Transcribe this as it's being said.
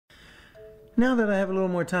Now that I have a little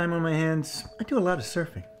more time on my hands, I do a lot of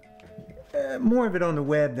surfing. More of it on the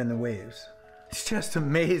web than the waves. It's just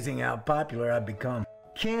amazing how popular I've become.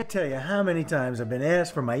 Can't tell you how many times I've been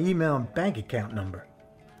asked for my email and bank account number.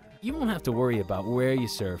 You won't have to worry about where you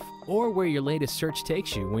surf or where your latest search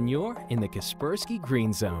takes you when you're in the Kaspersky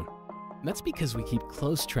Green Zone. That's because we keep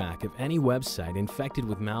close track of any website infected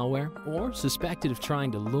with malware or suspected of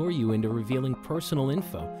trying to lure you into revealing personal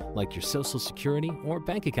info like your social security or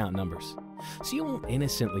bank account numbers, so you won't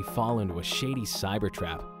innocently fall into a shady cyber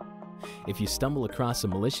trap. If you stumble across a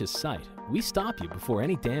malicious site, we stop you before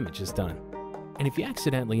any damage is done. And if you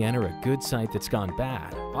accidentally enter a good site that's gone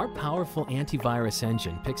bad, our powerful antivirus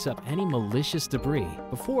engine picks up any malicious debris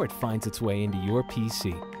before it finds its way into your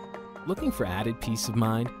PC. Looking for added peace of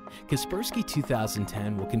mind? Kaspersky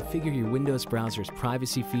 2010 will configure your Windows browser's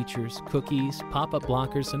privacy features, cookies, pop-up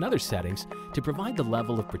blockers, and other settings to provide the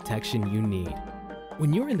level of protection you need.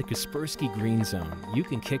 When you're in the Kaspersky Green Zone, you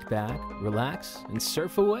can kick back, relax, and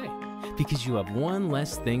surf away because you have one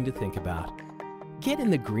less thing to think about. Get in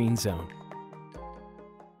the Green Zone